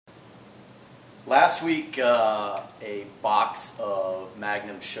Last week, a box of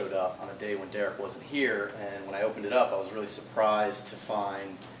magnums showed up on a day when Derek wasn't here, and when I opened it up, I was really surprised to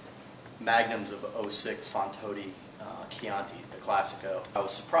find magnums of 06 Fontodi Chianti, the Classico. I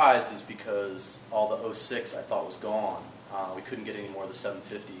was surprised is because all the 06 I thought was gone. We couldn't get any more of the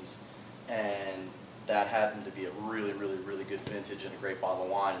 750s, and that happened to be a really good vintage and a great bottle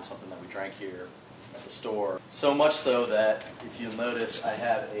of wine and something that we drank here at the store. So much so that, if you'll notice, I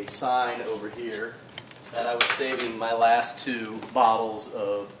have a sign over here that I was saving my last two bottles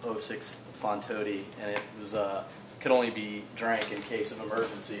of 06 Fontodi, and it was could only be drank in case of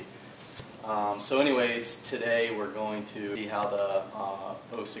emergency. So anyways, today we're going to see how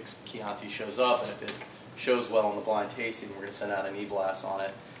the 06 Chianti shows up, and if it shows well in the blind tasting, we're going to send out an e-blast on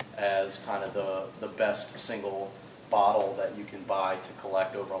it as kind of the best single bottle that you can buy to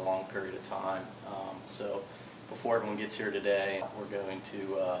collect over a long period of time. So before everyone gets here today, we're going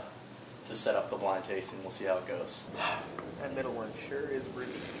to set up the blind tasting. We'll see how it goes. That middle one sure is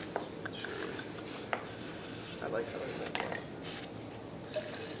pretty. Sure is. I like how that.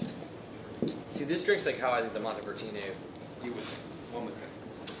 See, this drink's like how I think the Montevertino one would think.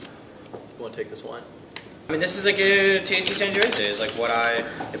 You want to take this wine? I mean, this is like a tasty Sangiovese. It's like what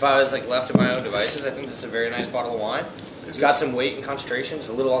if I was like left to my own devices, I think this is a very nice bottle of wine. It's got some weight and concentration. It's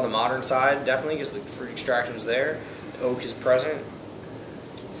a little on the modern side, definitely, because like the fruit extraction is there. The oak is present.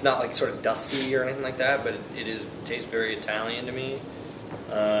 It's not like sort of dusty or anything like that, but it tastes very Italian to me.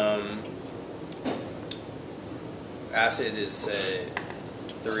 Acid is a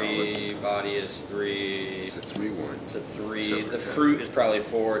 3, body is 3. It's a 3 wine. It's a 3. The fruit is probably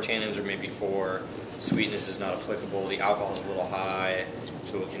 4. Tannins are maybe 4. Sweetness is not applicable. The alcohol is a little high,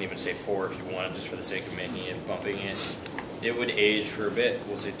 so we can even say 4 if you wanted, just for the sake of making it, bumping it. It would age for a bit.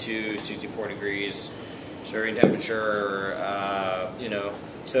 We'll say 64 degrees. Serving temperature,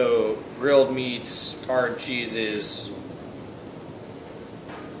 so grilled meats, hard cheeses,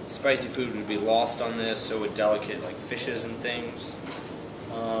 spicy food would be lost on this, so would delicate like fishes and things.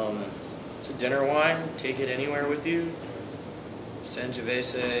 It's a dinner wine, take it anywhere with you.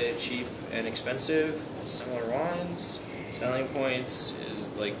 Sangiovese, cheap and expensive, similar wines. Selling points is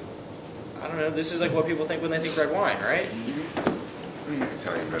like, I don't know, this is like what people think when they think red wine, right?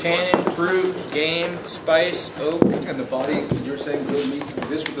 Tannin, fruit, game, spice, oak. And the body, you're saying grilled meats,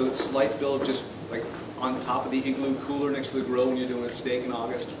 this with a slight build just like on top of the igloo cooler next to the grill when you're doing a steak in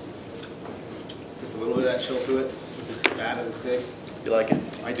August. Just a little bit of that chill to it, with the fat of the steak. You like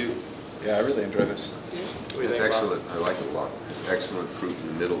it? I do. Yeah, I really enjoy this. It's excellent. I like it a lot. It's excellent fruit in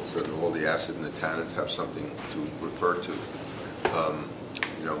the middle, so that all the acid and the tannins have something to refer to.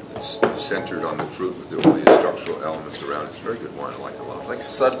 It's centered on the fruit with all the structural elements around. It's a very good wine. I like it a lot. It's like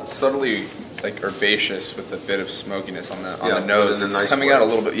subtly like herbaceous with a bit of smokiness on the nose. It's nice coming out a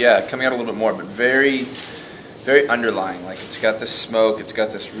little bit, coming out a little bit more, but very underlying. Like it's got this smoke. It's got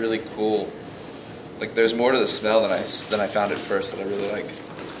this really cool. Like there's more to the smell than I found at first that I really like.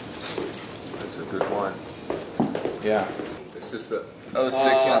 It's a good wine. Yeah. It's just the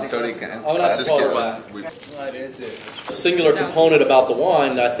 06 Fontodi Classico. What is it? Singular component about the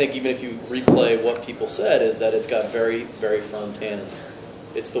wine, I think even if you replay what people said, is that it's got very firm tannins.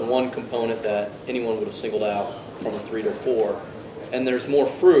 It's the one component that anyone would have singled out from a 3 to 4. And there's more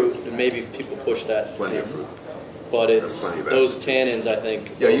fruit, and maybe people push that. Plenty of fruit. But it's those tannins, I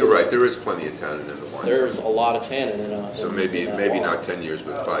think. Yeah, you're right. There is plenty of tannin in the wine. There's a lot of tannin in it. So maybe not 10 years,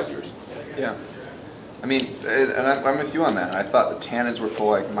 but 5 years. Yeah. I mean, and I'm with you on that. I thought the tannins were full.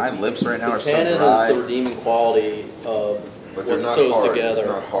 Like my lips right now are so dry. The tannin is the redeeming quality of what sews together. It's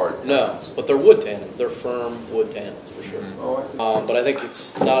not hard tannins. No, but they're wood tannins. They're firm wood tannins for sure. But I think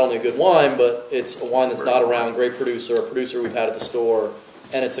it's not only a good wine, but it's a wine that's not around. Great producer, a producer we've had at the store,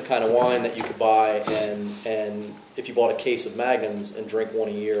 and it's the kind of wine that you could buy and if you bought a case of magnums and drink one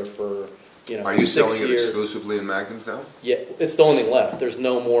a year for 6 years. Are you selling it exclusively in magnums now? Yeah, it's the only thing left. There's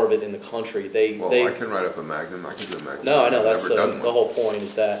no more of it in the country. I can write up a magnum. I can do a magnum. No, I know. That's the whole point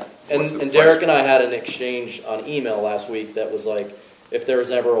is that. And Derek and I had an exchange on email last week that was like, if there was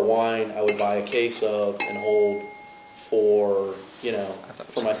ever a wine I would buy a case of and hold for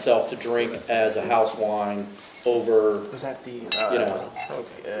myself to drink as a house wine over. Was that the? That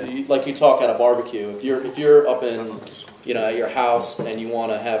was good. Like you talk at a barbecue. If you're up in at your house and you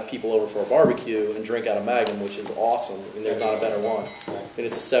want to have people over for a barbecue and drink out of Magnum, which is awesome. I mean, there's not a better one. I mean,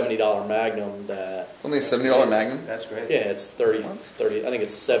 it's a $70 Magnum that... It's only a $70 Magnum? That's great. Yeah, it's 30. I think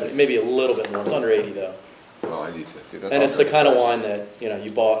it's 70, maybe a little bit more. It's under 80 though. Well, I need to. Dude, and it's the kind of wine that,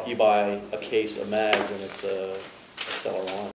 you buy a case of Mags and it's a stellar wine.